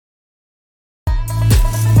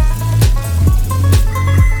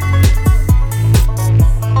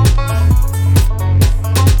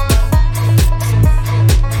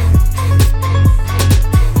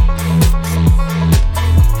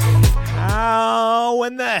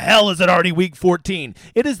hell is it already week 14?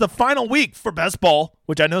 It is the final week for best ball,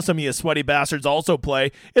 which I know some of you sweaty bastards also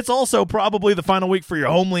play. It's also probably the final week for your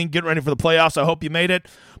home league, getting ready for the playoffs. I hope you made it.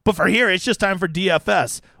 But for here, it's just time for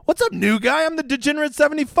DFS. What's up, new guy? I'm the Degenerate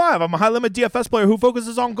 75. I'm a high-limit DFS player who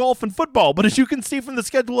focuses on golf and football. But as you can see from the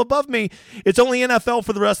schedule above me, it's only NFL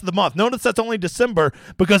for the rest of the month. Notice that's only December,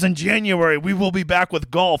 because in January, we will be back with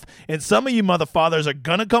golf. And some of you motherfathers are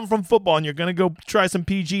going to come from football, and you're going to go try some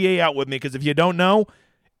PGA out with me, because if you don't know,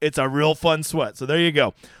 it's a real fun sweat. So there you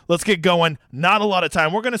go. Let's get going. Not a lot of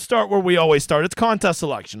time. We're going to start where we always start. It's contest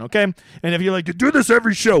selection, okay? And if you like to do this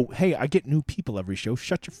every show, hey, I get new people every show.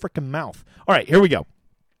 Shut your freaking mouth. All right, here we go.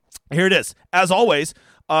 Here it is. As always,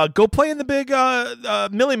 go play in the big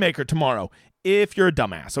Millie Maker tomorrow if you're a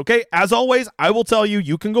dumbass, okay? As always, I will tell you,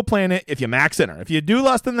 you can go play in it if you max enter. If you do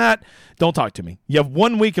less than that, don't talk to me. You have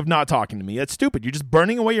 1 week of not talking to me. That's stupid. You're just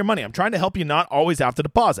burning away your money. I'm trying to help you not always have to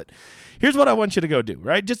deposit. Here's what I want you to go do,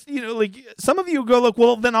 right? Just, like some of you go, look,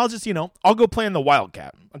 well, then I'll just, I'll go play in the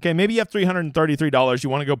Wildcat, okay? Maybe you have $333. You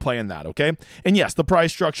want to go play in that, okay? And yes, the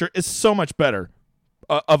price structure is so much better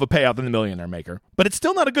of a payout than the Millionaire Maker. But it's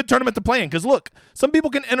still not a good tournament to play in, because look, some people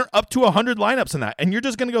can enter up to 100 lineups in that, and you're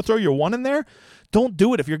just going to go throw your one in there? Don't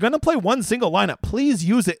do it. If you're going to play one single lineup, please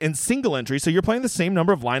use it in single entry so you're playing the same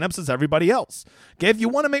number of lineups as everybody else. Okay, if you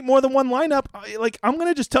want to make more than one lineup, I'm going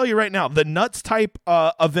to just tell you right now, the nuts type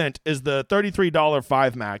event is the $33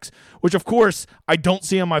 5 max, which of course I don't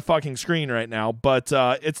see on my fucking screen right now, but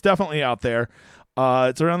it's definitely out there.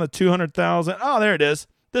 It's around the 200,000. Oh, there it is.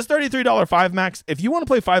 This $33 5 max, if you want to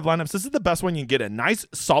play 5 lineups, this is the best one you can get. A nice,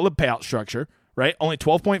 solid payout structure, right? Only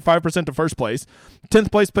 12.5% to first place. 10th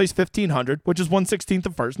place pays $1,500, which is 1/16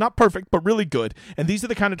 of first. Not perfect, but really good. And these are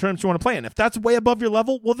the kind of tournaments you want to play in. If that's way above your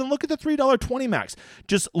level, well, then look at the $3.20 max.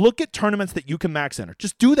 Just look at tournaments that you can max enter.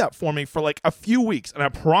 Just do that for me for like a few weeks, and I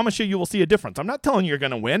promise you will see a difference. I'm not telling you you're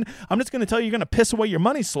going to win. I'm just going to tell you you're going to piss away your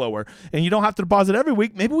money slower, and you don't have to deposit every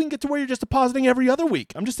week. Maybe we can get to where you're just depositing every other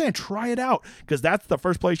week. I'm just saying, try it out, because that's the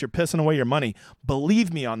first place you're pissing away your money.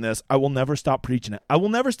 Believe me on this. I will never stop preaching it. I will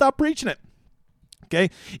never stop preaching it. Okay,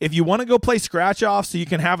 if you want to go play scratch off so you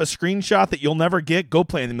can have a screenshot that you'll never get, go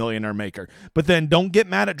play in the Millionaire Maker. But then don't get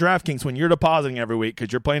mad at DraftKings when you're depositing every week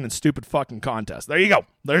because you're playing in stupid fucking contests. There you go.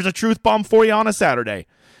 There's a truth bomb for you on a Saturday.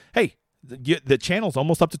 Hey, the channel's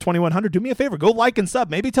almost up to 2,100. Do me a favor. Go like and sub.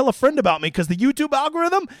 Maybe tell a friend about me, because the YouTube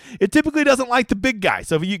algorithm, it typically doesn't like the big guy.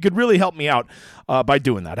 So if you could really help me out by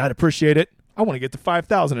doing that, I'd appreciate it. I want to get to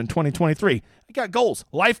 5,000 in 2023. I got goals.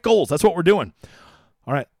 Life goals. That's what we're doing.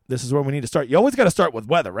 All right. This is where we need to start. You always got to start with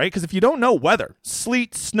weather, right? Because if you don't know weather,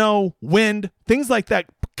 sleet, snow, wind, things like that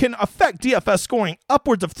can affect DFS scoring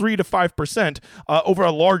upwards of 3 to 5% over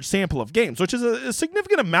a large sample of games, which is a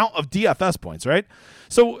significant amount of DFS points, right?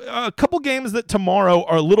 So a couple games that tomorrow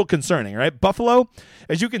are a little concerning, right? Buffalo,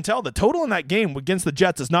 as you can tell, the total in that game against the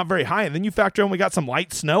Jets is not very high. And then you factor in we got some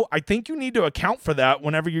light snow. I think you need to account for that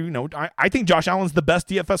whenever I think Josh Allen's the best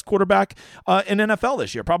DFS quarterback in NFL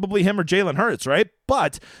this year. Probably him or Jalen Hurts, right?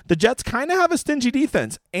 But the Jets kind of have a stingy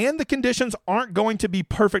defense, and the conditions aren't going to be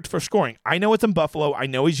perfect for scoring. I know it's in Buffalo. I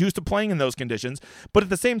know he's used to playing in those conditions. But at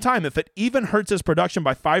the same time, if it even hurts his production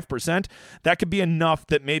by 5%, that could be enough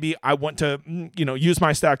that maybe I want to, use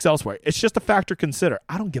my stacks elsewhere. It's just a factor to consider.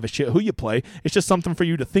 I don't give a shit who you play. It's just something for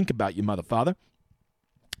you to think about, you motherfather.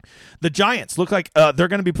 The Giants look like they're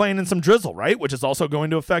going to be playing in some drizzle, right? Which is also going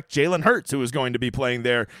to affect Jalen Hurts, who is going to be playing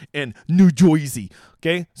there in New Jersey.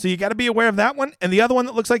 Okay, so you got to be aware of that one. And the other one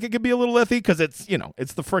that looks like it could be a little iffy, because it's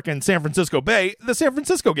the frickin' San Francisco Bay. The San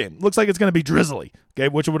Francisco game looks like it's going to be drizzly, okay,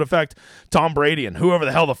 which would affect Tom Brady and whoever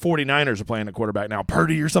the hell the 49ers are playing at quarterback now,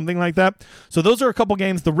 Purdy or something like that. So those are a couple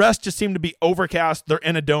games. The rest just seem to be overcast. They're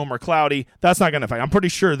in a dome or cloudy. That's not going to affect. I'm pretty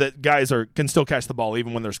sure that guys can still catch the ball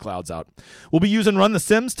even when there's clouds out. We'll be using Run the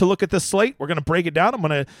Sims to look at this slate. We're going to break it down. I'm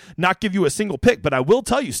going to not give you a single pick, but I will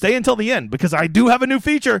tell you, stay until the end, because I do have a new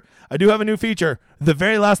feature. The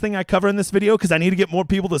very last thing I cover in this video, because I need to get more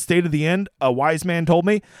people to stay to the end, a wise man told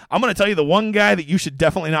me, I'm going to tell you the one guy that you should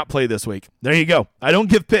definitely not play this week. There you go. I don't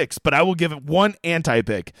give picks, but I will give it one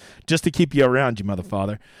anti-pick just to keep you around, you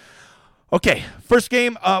motherfather. Okay, first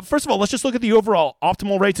game. First of all, let's just look at the overall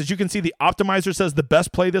optimal rates. As you can see, the optimizer says the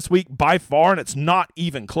best play this week by far, and it's not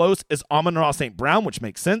even close, is Amon-Ra St. Brown, which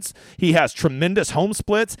makes sense. He has tremendous home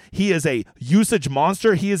splits. He is a usage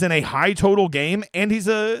monster. He is in a high total game, and he's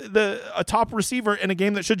a top receiver in a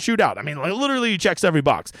game that should shoot out. I mean, literally, he checks every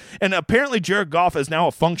box. And apparently, Jared Goff is now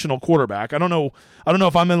a functional quarterback. I don't know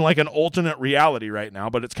if I'm in like an alternate reality right now,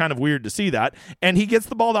 but it's kind of weird to see that. And he gets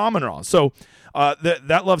the ball to Amon-Ra. So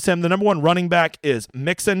that loves him. The number one running back is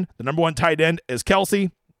Mixon. The number one tight end is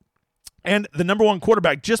Kelsey. And the number one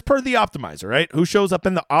quarterback, just per the optimizer, right? Who shows up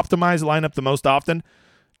in the optimized lineup the most often?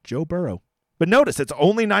 Joe Burrow. But notice it's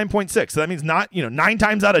only 9.6. So that means 9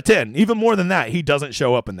 times out of 10, even more than that, he doesn't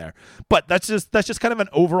show up in there. But that's just kind of an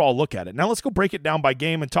overall look at it. Now let's go break it down by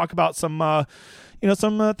game and talk about some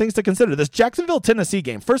things to consider. This Jacksonville-Tennessee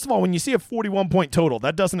game. First of all, when you see a 41-point total,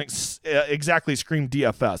 that doesn't exactly scream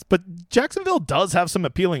DFS. But Jacksonville does have some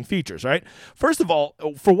appealing features, right? First of all,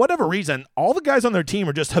 for whatever reason, all the guys on their team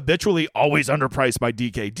are just habitually always underpriced by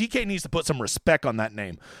DK. DK needs to put some respect on that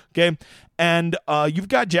name, okay? And you've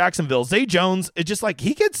got Jacksonville. Zay Jones, it's just like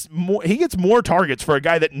he gets more targets for a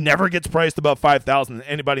guy that never gets priced above 5,000 than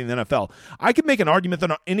anybody in the NFL. I could make an argument that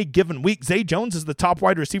on any given week, Zay Jones is the top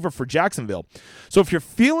wide receiver for Jacksonville. So if you're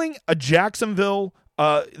feeling a Jacksonville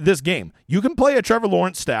this game, you can play a Trevor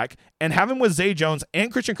Lawrence stack and have him with Zay Jones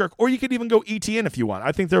and Christian Kirk, or you could even go ETN if you want.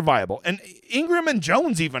 I think they're viable. And Ingram and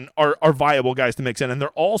Jones even are viable guys to mix in, and they're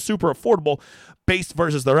all super affordable based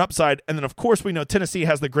versus their upside. And then, of course, we know Tennessee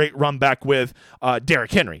has the great run back with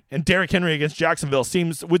Derrick Henry. And Derrick Henry against Jacksonville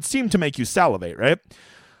would seem to make you salivate, right?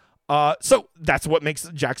 So that's what makes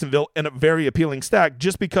Jacksonville a very appealing stack,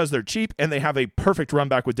 just because they're cheap and they have a perfect run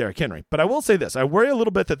back with Derrick Henry. But I will say this. I worry a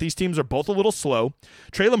little bit that these teams are both a little slow.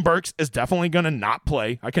 Treylon Burks is definitely going to not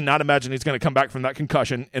play. I cannot imagine he's going to come back from that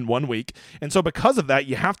concussion in 1 week. And so because of that,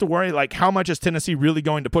 you have to worry, like, how much is Tennessee really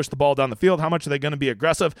going to push the ball down the field? How much are they going to be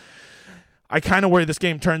aggressive? I kind of worry this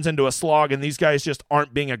game turns into a slog and these guys just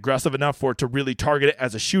aren't being aggressive enough for it to really target it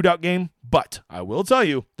as a shootout game. But I will tell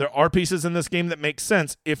you, there are pieces in this game that make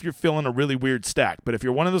sense if you're feeling a really weird stack. But if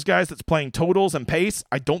you're one of those guys that's playing totals and pace,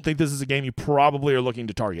 I don't think this is a game you probably are looking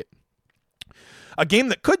to target. A game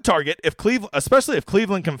that could target, especially if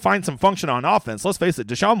Cleveland can find some function on offense. Let's face it,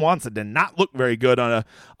 Deshaun Watson did not look very good on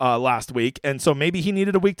last week, and so maybe he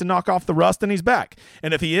needed a week to knock off the rust, and he's back.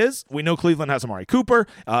 And if he is, we know Cleveland has Amari Cooper.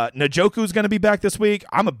 Njoku's going to be back this week.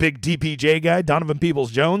 I'm a big DPJ guy, Donovan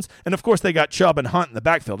Peoples-Jones, and of course they got Chubb and Hunt in the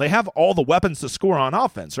backfield. They have all the weapons to score on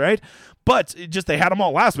offense, right? But they had them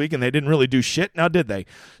all last week, and they didn't really do shit, now did they?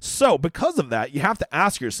 So because of that, you have to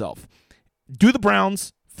ask yourself, do the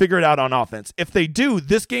Browns figure it out on offense? If they do,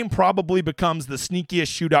 this game probably becomes the sneakiest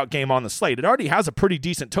shootout game on the slate. It already has a pretty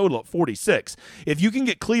decent total at 46. If you can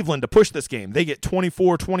get Cleveland to push this game, they get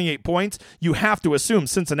 24, 28 points, you have to assume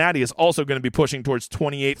Cincinnati is also going to be pushing towards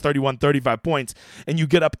 28, 31, 35 points, and you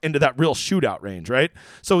get up into that real shootout range, right?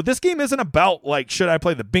 So this game isn't about, like, should I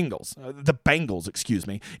play the Bengals?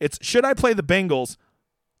 It's, should I play the Bengals?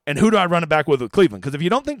 And who do I run it back with Cleveland? Because if you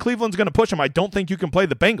don't think Cleveland's going to push them, I don't think you can play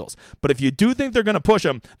the Bengals. But if you do think they're going to push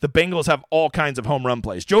them, the Bengals have all kinds of home run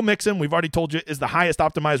plays. Joe Mixon, we've already told you, is the highest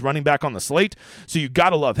optimized running back on the slate, so you got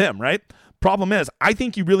to love him, right? Problem is, I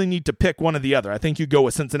think you really need to pick one or the other. I think you go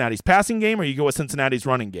with Cincinnati's passing game or you go with Cincinnati's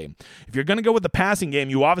running game. If you're going to go with the passing game,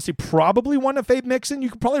 you obviously probably want to fade Mixon. You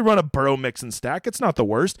could probably run a Burrow Mixon stack. It's not the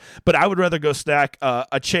worst, but I would rather go stack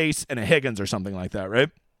a Chase and a Higgins or something like that, right?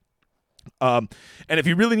 And if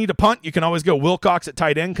you really need a punt, you can always go Wilcox at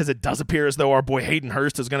tight end, because it does appear as though our boy Hayden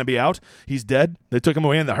Hurst is going to be out. He's dead. They took him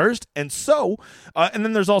away in the Hurst. And so, and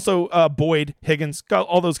then there's also Boyd, Higgins, got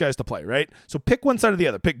all those guys to play, right? So pick one side or the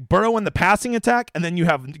other. Pick Burrow in the passing attack, and then you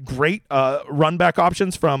have great run back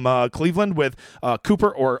options from Cleveland with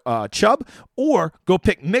Cooper or Chubb, or go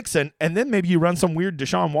pick Mixon, and then maybe you run some weird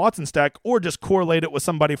Deshaun Watson stack, or just correlate it with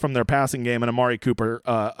somebody from their passing game, and Amari Cooper,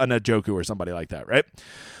 a Njoku, or somebody like that, right?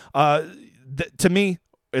 To me,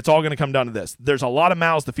 it's all going to come down to this. There's a lot of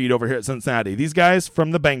mouths to feed over here at Cincinnati. These guys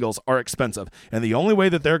from the Bengals are expensive, and the only way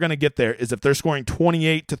that they're going to get there is if they're scoring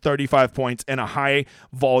 28 to 35 points in a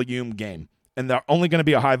high-volume game. And they're only going to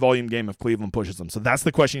be a high-volume game if Cleveland pushes them. So that's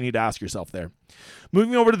the question you need to ask yourself there.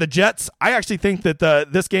 Moving over to the Jets, I actually think that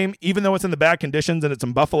this game, even though it's in the bad conditions and it's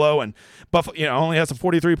in Buffalo, and Buffalo only has a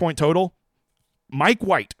 43-point total, Mike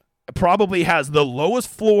White probably has the lowest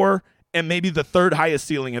floor and maybe the third highest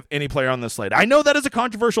ceiling of any player on this slate. I know that is a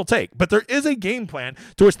controversial take, but there is a game plan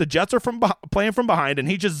to which the Jets are playing from behind, and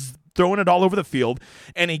he just throwing it all over the field,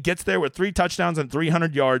 and he gets there with 3 touchdowns and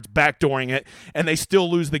 300 yards, backdooring it, and they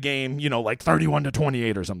still lose the game, like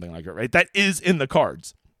 31-28 or something like that, right? That is in the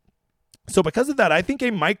cards. So because of that, I think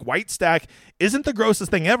a Mike White stack isn't the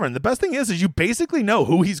grossest thing ever. And the best thing is you basically know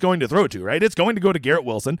who he's going to throw to, right? It's going to go to Garrett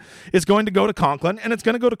Wilson, it's going to go to Conklin, and it's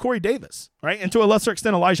going to go to Corey Davis, right? And to a lesser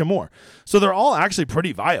extent, Elijah Moore. So they're all actually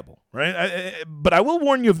pretty viable, right? But I will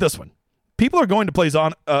warn you of this one. People are going to play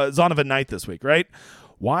Zonovan Knight this week, right?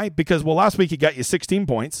 Why? Because, last week he got you 16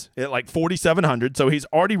 points at like 4,700, so he's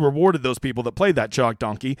already rewarded those people that played that chalk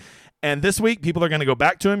donkey. And this week, people are going to go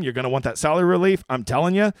back to him. You're going to want that salary relief. I'm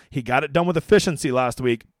telling you, he got it done with efficiency last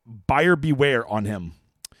week. Buyer beware on him.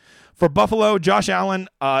 For Buffalo, Josh Allen,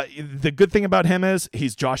 the good thing about him is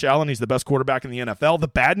he's Josh Allen. He's the best quarterback in the NFL. The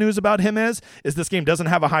bad news about him is this game doesn't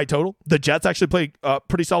have a high total. The Jets actually play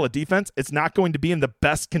pretty solid defense. It's not going to be in the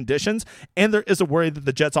best conditions, and there is a worry that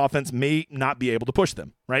the Jets offense may not be able to push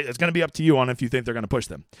them, right? It's going to be up to you on if you think they're going to push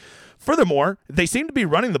them. Furthermore, they seem to be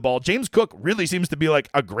running the ball. James Cook really seems to be like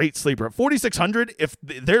a great sleeper. At 4,600, if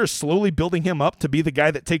they're slowly building him up to be the guy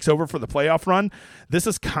that takes over for the playoff run, this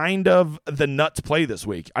is kind of the nuts play this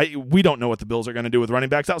week. We don't know what the Bills are going to do with running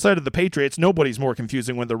backs. Outside of the Patriots, nobody's more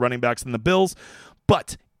confusing with their running backs than the Bills.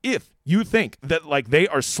 But if you think that like they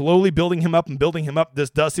are slowly building him up, this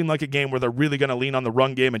does seem like a game where they're really going to lean on the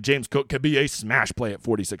run game, and James Cook could be a smash play at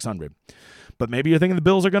 4,600. But maybe you're thinking the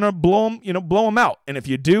Bills are going to blow them out. And if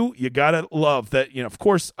you do, you got to love that, of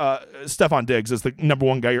course, Stephon Diggs is the number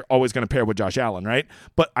one guy you're always going to pair with Josh Allen, right?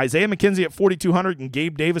 But Isaiah McKenzie at 4,200 and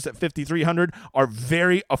Gabe Davis at 5,300 are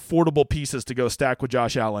very affordable pieces to go stack with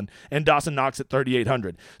Josh Allen, and Dawson Knox at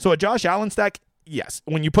 3,800. So a Josh Allen stack, yes,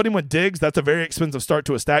 when you put him with Diggs, that's a very expensive start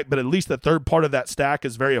to a stack, but at least the third part of that stack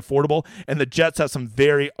is very affordable, and the Jets have some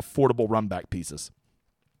very affordable run back pieces.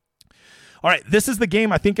 All right, this is the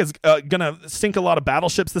game I think is going to sink a lot of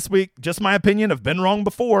battleships this week. Just my opinion. I've been wrong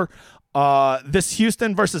before. This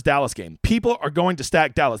Houston versus Dallas game. People are going to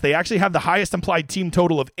stack Dallas. They actually have the highest implied team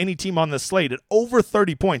total of any team on this slate at over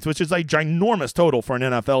 30 points, which is a ginormous total for an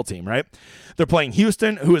NFL team, right? They're playing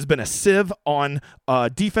Houston, who has been a sieve on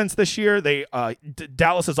defense this year.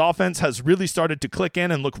 Dallas's offense has really started to click in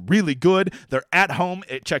and look really good. They're at home.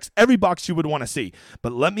 It checks every box you would want to see.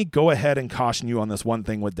 But let me go ahead and caution you on this one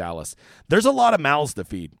thing with Dallas. There's a lot of mouths to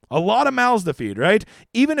feed. Right?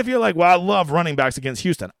 Even if you're like, well, I love running backs against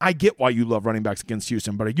Houston. I get why you love running backs against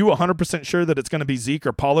Houston, but are you 100% sure that it's going to be Zeke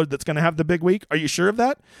or Pollard that's going to have the big week? Are you sure of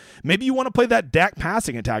that? Maybe you want to play that Dak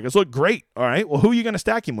passing attack. It's look great. All right. Well, who are you going to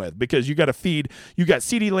stack him with? Because you got to feed. You got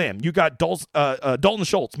CeeDee Lamb. You got Dalton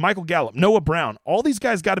Schultz, Michael Gallup, Noah Brown. All these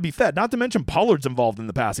guys got to be fed. Not to mention Pollard's involved in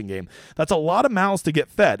the passing game. That's a lot of mouths to get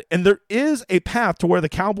fed. And there is a path to where the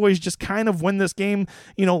Cowboys just kind of win this game,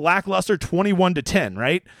 lackluster 21-10,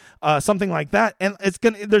 right? Something like that. And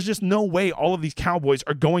there's just no way all of these Cowboys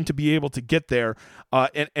are going to be able to get there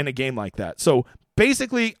in a game like that. So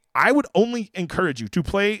basically, I would only encourage you to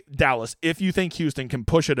play Dallas if you think Houston can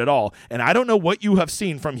push it at all. And I don't know what you have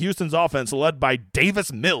seen from Houston's offense led by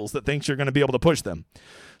Davis Mills that thinks you're going to be able to push them.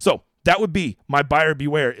 So that would be my buyer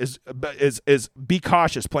beware is be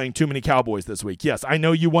cautious playing too many Cowboys this week. Yes, I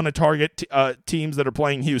know you want to target teams that are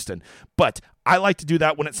playing Houston, but I like to do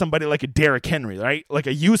that when it's somebody like a Derrick Henry, right? Like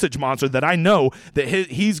a usage monster that I know that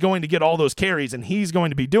he's going to get all those carries and he's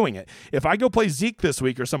going to be doing it. If I go play Zeke this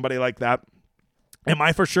week or somebody like that, am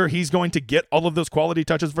I for sure he's going to get all of those quality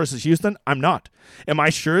touches versus Houston? I'm not. Am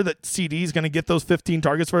I sure that CD is going to get those 15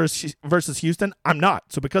 targets versus Houston? I'm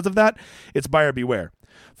not. So because of that, it's buyer beware.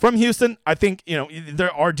 From Houston, I think,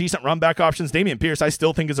 there are decent run back options. Dameon Pierce, I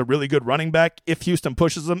still think is a really good running back. If Houston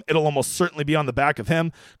pushes him, it'll almost certainly be on the back of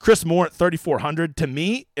him. Chris Moore at 3,400. To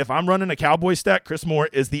me, if I'm running a Cowboy stack, Chris Moore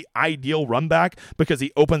is the ideal run back because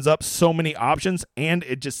he opens up so many options, and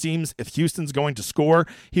it just seems if Houston's going to score,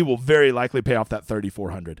 he will very likely pay off that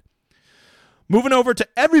 3,400. Moving over to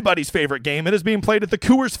everybody's favorite game, it is being played at the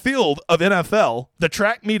Coors Field of NFL, the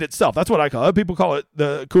track meet itself. That's what I call it. People call it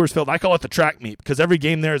the Coors Field. I call it the track meet because every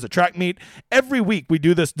game there is a track meet. Every week we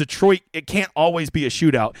do this Detroit. It can't always be a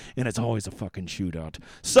shootout, and it's always a fucking shootout.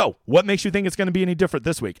 So what makes you think it's going to be any different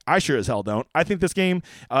this week? I sure as hell don't. I think this game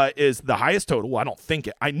is the highest total. Well, I don't think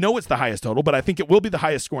it. I know it's the highest total, but I think it will be the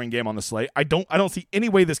highest scoring game on the slate. I don't see any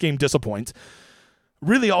way this game disappoints.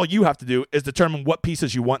 Really, all you have to do is determine what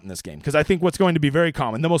pieces you want in this game, because I think what's going to be very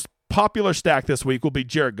common, the most popular stack this week will be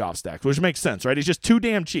Jared Goff stack, which makes sense, right? He's just too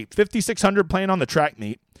damn cheap. 5,600 playing on the track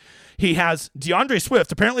meet. He has DeAndre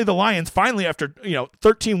Swift. Apparently the Lions finally, after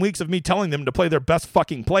 13 weeks of me telling them to play their best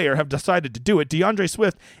fucking player, have decided to do it. DeAndre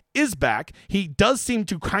Swift is back. He does seem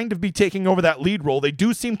to kind of be taking over that lead role. They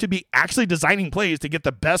do seem to be actually designing plays to get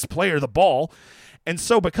the best player the ball. And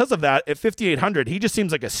so because of that, at 5,800, he just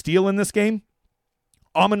seems like a steal in this game.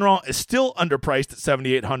 Amon-Ra is still underpriced at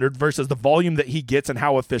 7,800 versus the volume that he gets and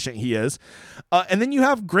how efficient he is. And then you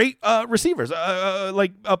have great receivers,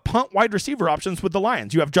 like punt wide receiver options with the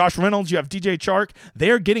Lions. You have Josh Reynolds, you have DJ Chark. They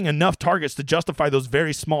are getting enough targets to justify those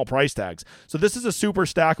very small price tags. So this is a super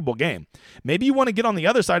stackable game. Maybe you want to get on the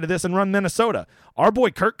other side of this and run Minnesota. Our boy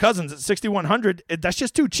Kirk Cousins at 6,100, that's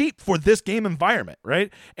just too cheap for this game environment,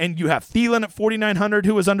 right? And you have Thielen at 4,900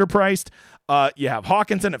 who is underpriced. You have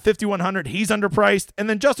Hawkinson at 5,100. He's underpriced. And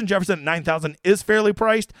then Justin Jefferson at 9,000 is fairly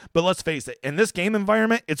priced. But let's face it, in this game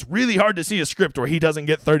environment, it's really hard to see a script where he doesn't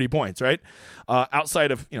get 30 points, right?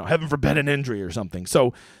 Outside of, heaven forbid an injury or something.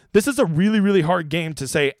 So this is a really, really hard game to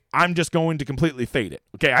say, I'm just going to completely fade it.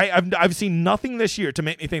 Okay, I've seen nothing this year to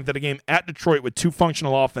make me think that a game at Detroit with two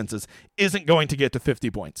functional offenses isn't going to get to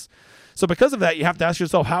 50 points. So because of that, you have to ask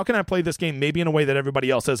yourself, how can I play this game maybe in a way that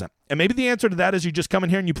everybody else isn't? And maybe the answer to that is you just come in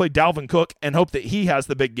here and you play Dalvin Cook and hope that he has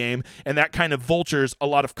the big game, and that kind of vultures a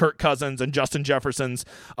lot of Kirk Cousins and Justin Jefferson's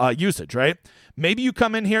usage, right? Maybe you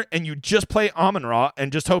come in here and you just play Amon-Ra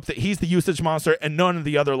and just hope that he's the usage monster and none of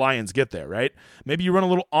the other Lions get there, right? Maybe you run a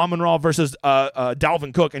little Amon-Ra versus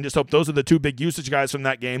Dalvin Cook and just hope those are the two big usage guys from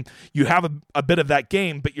that game. You have a bit of that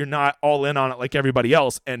game, but you're not all in on it like everybody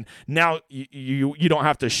else, and now you don't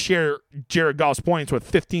have to share Jared Goff's points with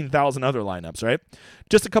 15,000 other lineups, right?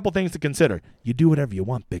 Just a couple things to consider. You do whatever you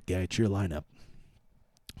want, big guy. It's your lineup.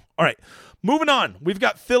 All right, moving on. We've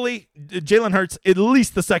got Philly. Jalen Hurts, at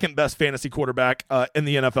least the second best fantasy quarterback in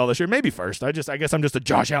the NFL this year. Maybe first. I guess I'm just a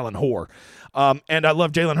Josh Allen whore. And I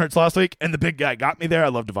loved Jalen Hurts last week, and the big guy got me there. I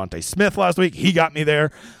loved Devontae Smith last week. He got me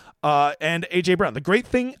there. And A.J. Brown. The great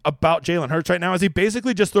thing about Jalen Hurts right now is he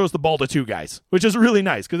basically just throws the ball to two guys, which is really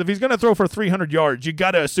nice, because if he's going to throw for 300 yards, you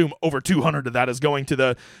got to assume over 200 of that is going to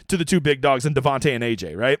the two big dogs in Devontae and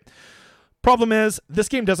A.J., right? Problem is, this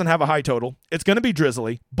game doesn't have a high total. It's going to be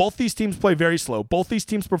drizzly. Both these teams play very slow. Both these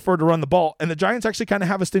teams prefer to run the ball, and the Giants actually kind of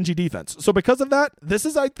have a stingy defense. So because of that, this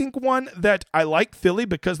is, I think, one that I like Philly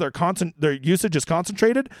because their usage is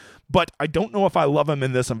concentrated, but I don't know if I love them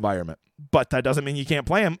in this environment. But that doesn't mean you can't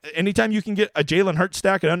play them. Anytime you can get a Jalen Hurts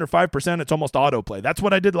stack at under 5%, it's almost auto play. That's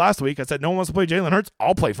what I did last week. I said, no one wants to play Jalen Hurts.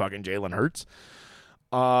 I'll play fucking Jalen Hurts.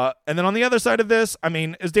 And then on the other side of this,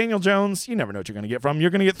 is Daniel Jones, you never know what you're going to get from him.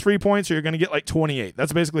 You're going to get 3 points or you're going to get like 28.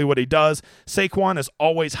 That's basically what he does. Saquon is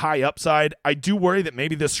always high upside. I do worry that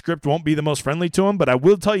maybe this script won't be the most friendly to him, but I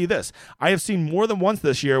will tell you this. I have seen more than once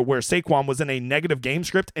this year where Saquon was in a negative game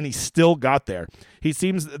script and he still got there. He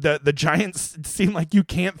seems, the Giants seem like you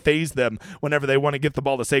can't phase them whenever they want to get the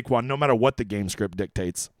ball to Saquon, no matter what the game script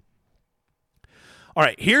dictates. All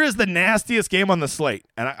right, here is the nastiest game on the slate.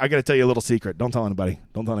 And I got to tell you a little secret. Don't tell anybody.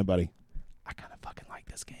 I kind of fucking like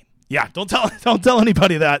this game. Yeah, don't tell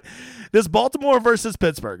anybody that. This Baltimore versus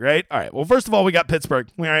Pittsburgh, right? All right, well, first of all, we got Pittsburgh.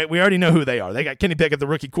 We already know who they are. They got Kenny Pickett, the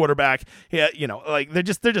rookie quarterback. Yeah, they're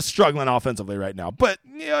just struggling offensively right now. But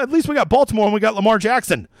at least we got Baltimore and we got Lamar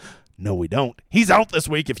Jackson. No, we don't. He's out this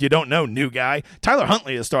week, if you don't know, new guy. Tyler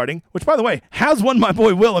Huntley is starting, which, by the way, has won my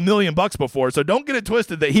boy Will $1 million before, so don't get it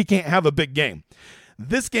twisted that he can't have a big game.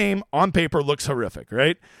 This game, on paper, looks horrific,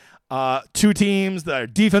 right? Two teams that are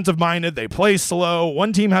defensive-minded. They play slow.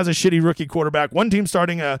 One team has a shitty rookie quarterback. One team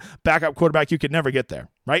starting a backup quarterback. You could never get there,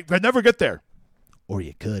 right? Could never get there. Or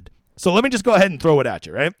you could. So let me just go ahead and throw it at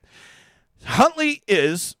you, right? Huntley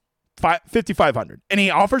is 5,500, and he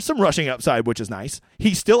offers some rushing upside, which is nice.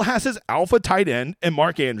 He still has his alpha tight end in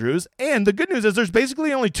Mark Andrews, and the good news is there's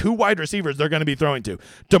basically only two wide receivers they're going to be throwing to: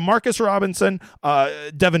 Demarcus Robinson,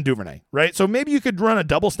 Devin Duvernay, right? So maybe you could run a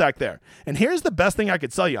double stack there. And here's the best thing I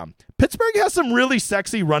could sell you on. Pittsburgh has some really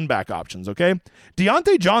sexy run back options, okay?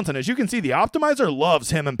 Deontay Johnson, as you can see, the optimizer loves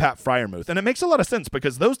him and Pat Freiermuth, and it makes a lot of sense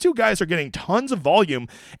because those two guys are getting tons of volume,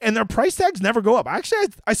 and their price tags never go up. Actually,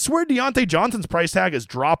 I swear Deontay Johnson's price tag is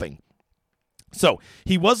dropping. So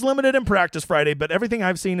he was limited in practice Friday, but everything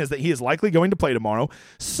I've seen is that he is likely going to play tomorrow.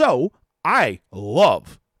 So I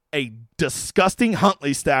love a disgusting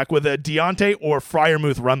Huntley stack with a Deontay or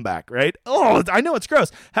Freiermuth run back, right? Oh, I know it's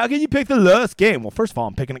gross. How can you pick the last game? Well, first of all,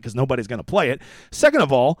 I'm picking it because nobody's going to play it. Second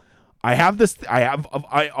of all,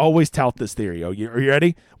 I always tout this theory. Are you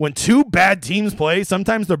ready? When two bad teams play,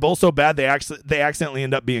 sometimes they're both so bad they accidentally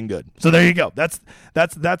end up being good. So there you go.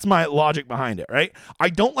 That's my logic behind it, right? I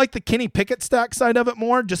don't like the Kenny Pickett stack side of it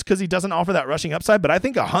more just because he doesn't offer that rushing upside, but I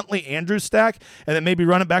think a Huntley Andrews stack and then maybe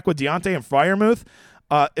run it back with Deontay and Freiermuth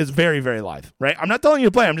is very, very live, right? I'm not telling you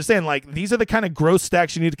to play. I'm just saying, like, these are the kind of gross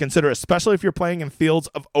stacks you need to consider, especially if you're playing in fields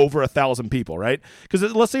of over 1,000 people, right? Because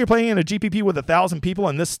let's say you're playing in a GPP with 1,000 people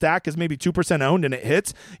and this stack is maybe 2% owned and it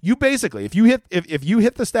hits. You basically, if you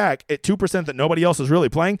hit the stack at 2% that nobody else is really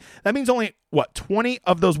playing, that means only 20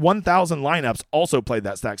 of those 1,000 lineups also played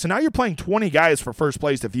that stack. So now you're playing 20 guys for first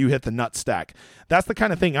place if you hit the nut stack. That's the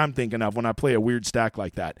kind of thing I'm thinking of when I play a weird stack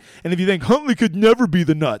like that. And if you think Huntley could never be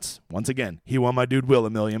the nuts, once again, he won my dude Will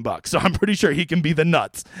 $1 million. So I'm pretty sure he can be the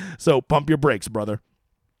nuts. So pump your brakes, brother.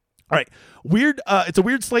 All right, it's a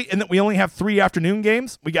weird slate in that we only have 3 afternoon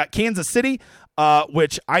games. We got Kansas City,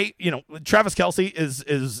 which Travis Kelce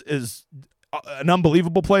is an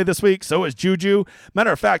unbelievable play this week. So is Juju.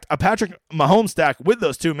 Matter of fact, a Patrick Mahomes stack with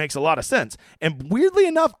those two makes a lot of sense. And weirdly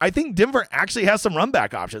enough, I think Denver actually has some run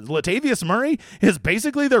back options. Latavius Murray is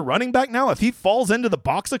basically their running back now. If he falls into the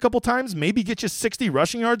box a couple times, maybe get you 60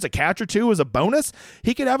 rushing yards, a catch or two as a bonus,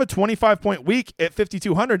 he could have a 25-point week at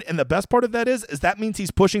 5,200. And the best part of that is that means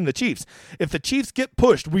he's pushing the Chiefs. If the Chiefs get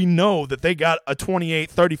pushed, we know that they got a 28,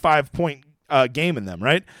 35-point game in them,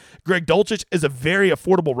 right? Greg Dulcich is a very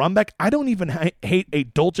affordable run back. I don't even hate a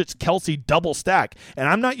Dulcich-Kelsey double stack, and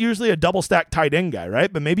I'm not usually a double stack tight end guy,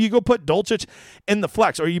 right? But maybe you go put Dulcich in the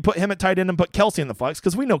flex, or you put him at tight end and put Kelsey in the flex,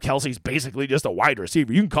 because we know Kelsey's basically just a wide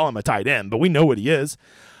receiver. You can call him a tight end, but we know what he is.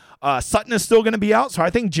 Sutton is still going to be out, so I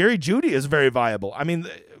think Jerry Jeudy is very viable. I mean,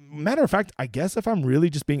 matter of fact, I guess if I'm really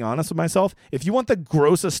just being honest with myself, if you want the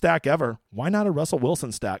grossest stack ever, why not a Russell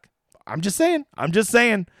Wilson stack? I'm just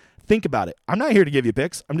saying. Think about it. I'm not here to give you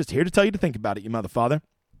picks. I'm just here to tell you to think about it, you motherfather.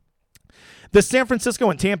 The San Francisco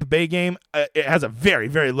and Tampa Bay game, it has a very,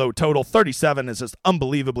 very low total. 37 is just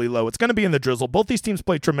unbelievably low. It's going to be in the drizzle. Both these teams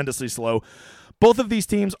play tremendously slow. Both of these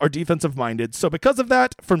teams are defensive-minded. So because of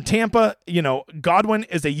that, from Tampa, Godwin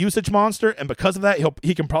is a usage monster, and because of that,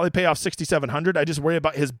 he can probably pay off 6,700. I just worry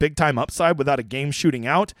about his big-time upside without a game shooting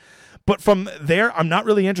out. But from there, I'm not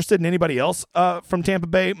really interested in anybody else from Tampa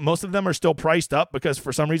Bay. Most of them are still priced up because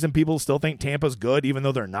for some reason people still think Tampa's good even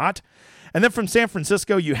though they're not. And then from San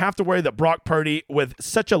Francisco, you have to worry that Brock Purdy with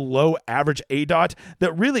such a low average ADOT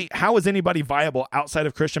that really, how is anybody viable outside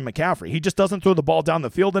of Christian McCaffrey? He just doesn't throw the ball down the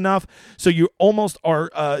field enough, so you almost are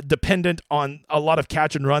dependent on a lot of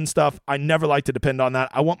catch and run stuff. I never like to depend on that.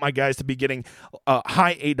 I want my guys to be getting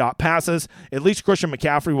high ADOT passes. At least Christian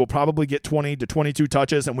McCaffrey will probably get 20 to 22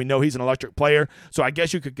 touches, and we know he's an electric player, so I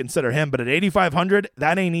guess you could consider him. But at 8,500,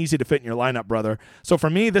 that ain't easy to fit in your lineup, brother. So for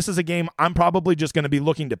me, this is a game I'm probably just going to be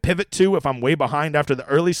looking to pivot to if I'm way behind after the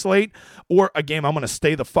early slate, or a game I'm going to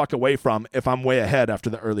stay the fuck away from if I'm way ahead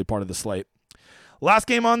after the early part of the slate. Last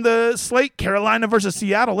game on the slate, Carolina versus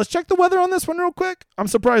Seattle. Let's check the weather on this one real quick. I'm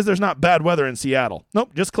surprised there's not bad weather in Seattle.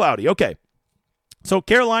 Nope, just cloudy. Okay. So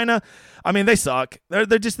Carolina, I mean, they suck. They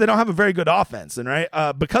don't have a very good offense, and right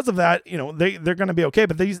because of that, they're going to be okay.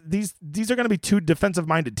 But these are going to be two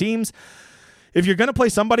defensive-minded teams. If you're going to play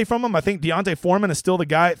somebody from them, I think Deontay Foreman is still the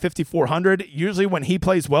guy at 5,400. Usually when he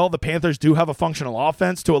plays well, the Panthers do have a functional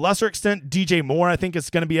offense. To a lesser extent, DJ Moore, I think, is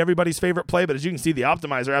going to be everybody's favorite play, but as you can see, the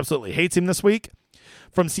optimizer absolutely hates him this week.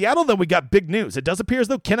 From Seattle, though, we got big news. It does appear as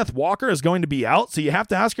though Kenneth Walker is going to be out, so you have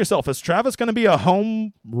to ask yourself, is Travis going to be a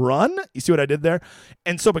home run? You see what I did there?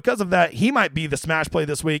 And so because of that, he might be the smash play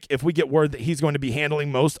this week if we get word that he's going to be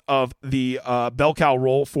handling most of the bell cow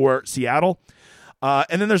role for Seattle.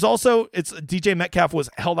 And then there's also, DJ Metcalf was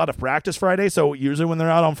held out of practice Friday, so usually when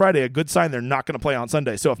they're out on Friday, a good sign they're not going to play on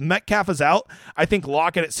Sunday. So if Metcalf is out, I think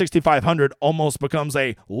Lockett at 6,500 almost becomes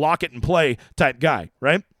a lock it and play type guy,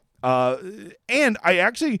 right? And I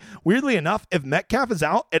actually, weirdly enough, if Metcalf is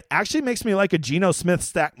out, it actually makes me like a Geno Smith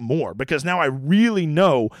stack more because now I really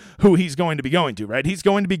know who he's going to be going to, right? He's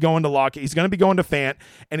going to be going to Lockett, he's going to be going to Fant,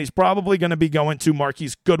 and he's probably going to be going to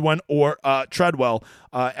Marquise Goodwin or Treadwell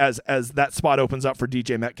as that spot opens up for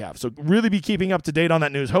DJ Metcalf. So really be keeping up to date on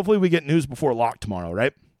that news. Hopefully we get news before lock tomorrow,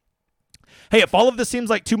 right? Hey, if all of this seems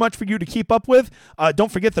like too much for you to keep up with,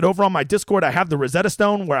 don't forget that over on my Discord, I have the Rosetta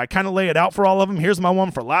Stone where I kind of lay it out for all of them. Here's my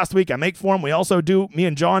one for last week. I make for them. We also do, me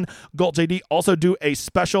and John, Galt JD, also do a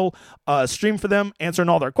special stream for them, answering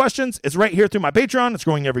all their questions. It's right here through my Patreon. It's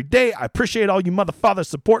growing every day. I appreciate all you motherfathers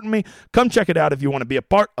supporting me. Come check it out if you want to be a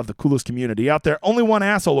part of the coolest community out there. Only one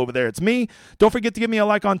asshole over there. It's me. Don't forget to give me a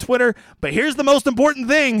like on Twitter. But here's the most important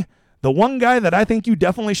thing. The one guy that I think you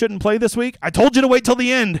definitely shouldn't play this week, I told you to wait till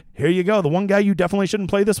the end. Here you go. The one guy you definitely shouldn't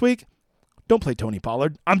play this week, don't play Tony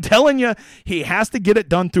Pollard. I'm telling you, he has to get it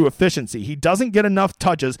done through efficiency. He doesn't get enough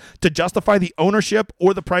touches to justify the ownership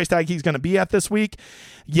or the price tag he's going to be at this week.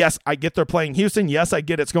 Yes, I get they're playing Houston. Yes, I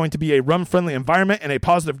get it's going to be a run-friendly environment and a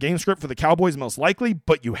positive game script for the Cowboys most likely,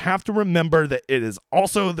 but you have to remember that it is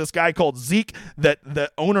also this guy called Zeke that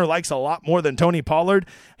the owner likes a lot more than Tony Pollard.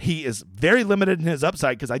 He is very limited in his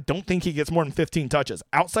upside because I don't think he gets more than 15 touches.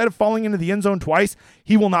 Outside of falling into the end zone twice,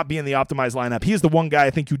 he will not be in the optimized lineup. He is the one guy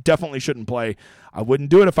I think you definitely shouldn't play. I wouldn't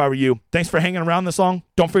do it if I were you. Thanks for hanging around this long.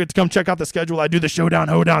 Don't forget to come check out the schedule. I do the Showdown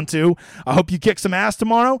Hoedown too. I hope you kick some ass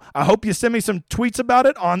tomorrow. I hope you send me some tweets about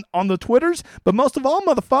it on the Twitters. But most of all,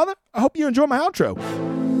 motherfather, I hope you enjoy my outro.